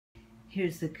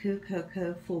Here's the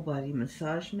Coco full body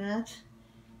massage mat.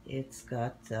 It's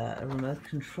got a remote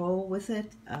control with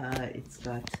it. It's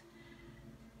got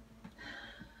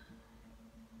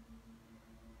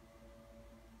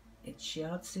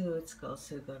Shiatsu. It's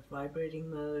also got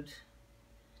vibrating mode.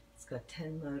 It's got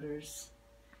 10 motors.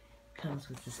 Comes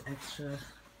with this extra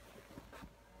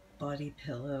body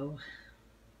pillow.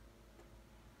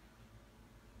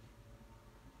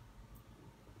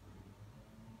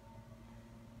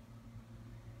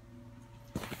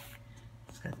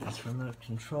 It's got this remote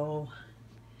control.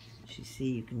 As you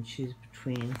see, you can choose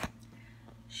between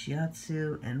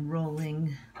Shiatsu and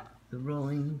rolling. The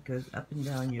rolling goes up and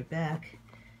down your back.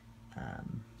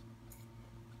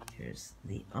 Here's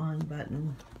the on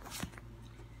button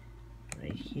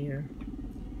right here.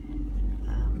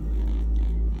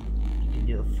 You can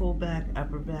do a full back,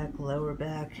 upper back, lower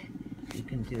back. You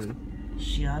can do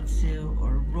Shiatsu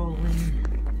or rolling.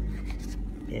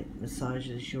 It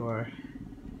massages your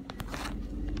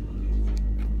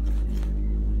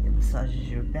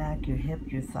back, your hip,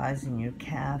 your thighs, and your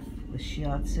calf with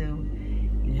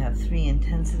Shiatsu. You have 3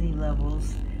 intensity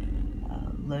levels,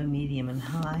 low, medium, and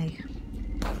high.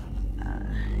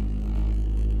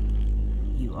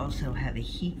 You also have a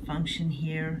heat function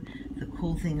here. The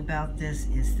cool thing about this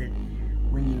is that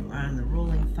when you are on the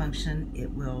rolling function,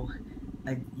 it will,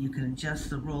 you can adjust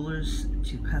the rollers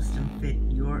to custom fit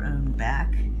your own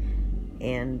back.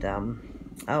 And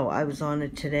oh, I was on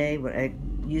it today, but I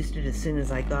used it as soon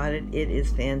as I got it. It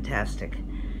is fantastic,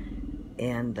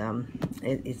 and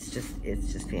it's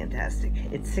just fantastic.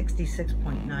 It's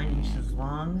 66.9 inches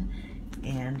long,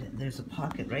 and there's a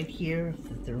pocket right here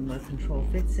that the remote control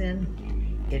fits in.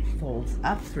 It folds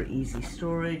up for easy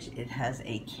storage. It has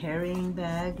a carrying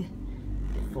bag.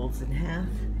 It folds in half,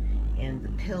 and the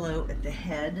pillow at the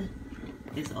head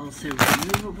is also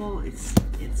removable. It's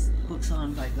hooks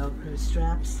on by Velcro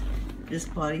straps. This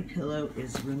body pillow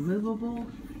is removable.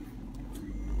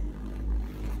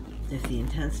 If the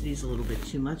intensity is a little bit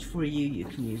too much for you, you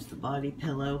can use the body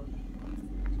pillow.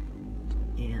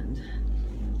 And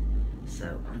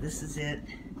so this is it.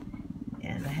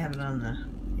 And I have it on the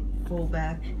full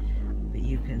back, but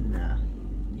you can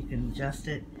adjust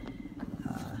it.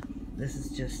 This is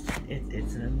just,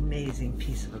 it's an amazing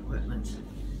piece of equipment.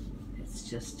 It's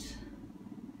just,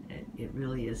 it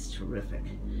really is terrific.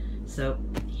 So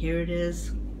here it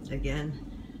is. Again,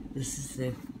 this is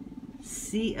the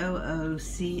COO.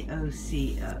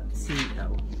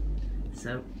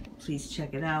 So please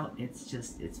check it out.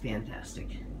 It's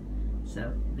fantastic.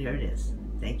 So there it is.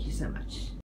 Thank you so much.